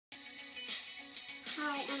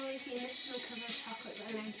Hi, I'm Lucy and this is my cover of Chocolate by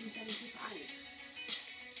 1975.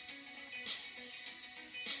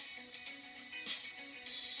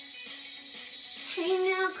 Hey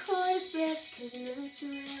now, cool as breath, cause you know what you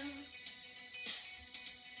will.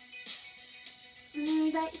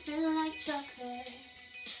 You bet you feel like chocolate.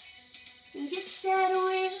 And you said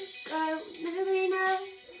we'll go, nobody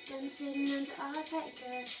knows. Done sitting under our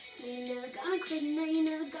petticoat. No, you're never gonna quit, no, you're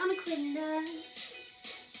never gonna quit, no.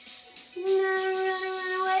 Run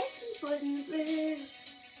away from the boys in the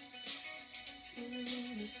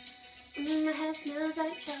blue. My hair smells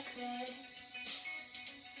like chocolate.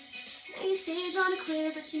 Now you say you're gonna quit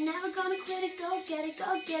it, but you're never gonna quit it. Go get it,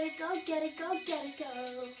 go get it, go get it, go get it,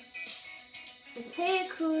 go. And play it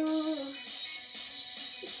cool.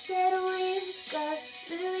 You said we've got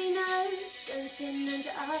really nice. Done sitting under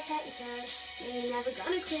our petticoat. No, you're never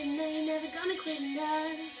gonna quit, no, you're never gonna quit,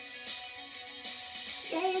 no.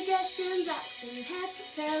 Yeah, you're dressed in black from head to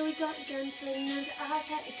toe. We got the gun sitting under our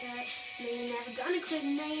petticoat. No, you're never gonna quit,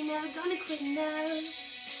 no, you're never gonna quit, no.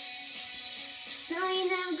 No, you're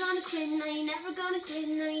never gonna quit, no, you're never gonna quit,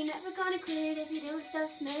 no, you're never gonna quit if you don't stop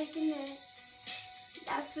smoking it.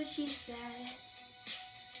 That's what she said.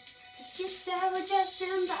 She said we're dressed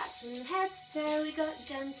in black from head to toe. We got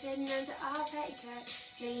the gun sitting under our petticoat.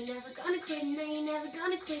 No, you're never gonna quit, no, you're never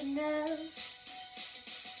gonna quit, no.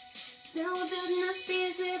 Now we're building our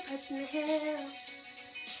spears, we're approaching the hill.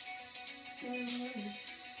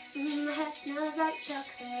 My hair smells like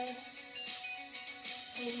chocolate.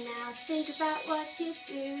 Hey now, think about what you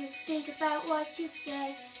do, think about what you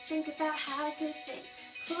say, think about how to think.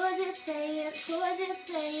 Pause it, play it, pause it,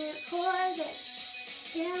 play it, pause it.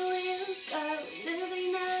 Here we'll go,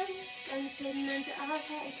 nobody knows. Gun sitting under our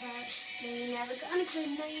petticoat. No, you're never gonna quit,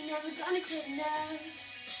 no, you're never gonna quit, no.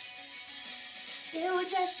 Yeah, we're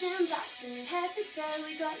dressed in black from head to toe.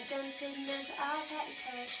 We got the gun sitting under our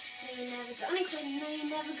petticoat. No, you're never gonna quit, no,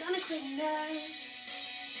 you're never gonna quit, no.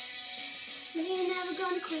 No, you're never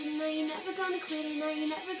gonna quit, no, you're never gonna quit it, no, you're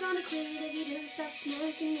never gonna quit it if you don't stop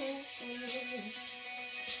smoking it.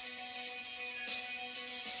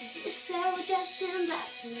 Cause you said we're dressed in black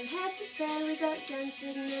from head to toe. We got the gun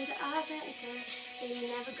sitting under our petticoat. No,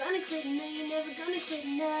 you're never gonna quit, no, you're never gonna quit,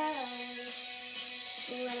 no.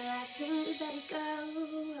 Well, I think we better go.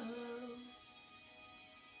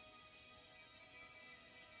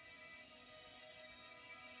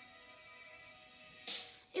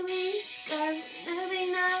 Here we go,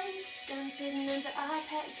 nobody knows. Gun sitting under our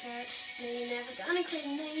petticoat. No, you're never gonna quit,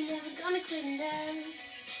 no, you're never gonna quit, no.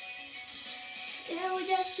 Yeah, we're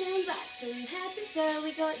dressed in black from head to toe.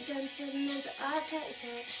 We got the gun sitting under our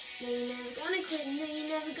petticoat. No, you're never gonna quit, no, you're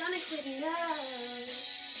never gonna quit, no.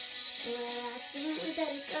 Well, I think we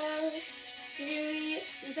better go. Serious,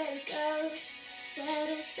 we better go. Said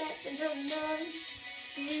it's better than none.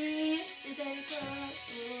 Serious, we better go.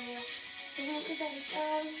 Yeah, I think we better go.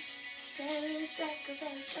 Said it's better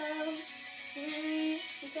go. Serious,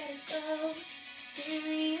 we better go.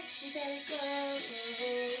 Serious, we better go.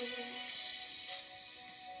 Yeah.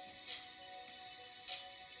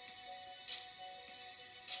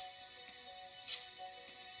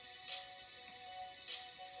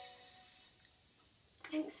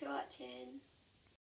 Thanks for watching.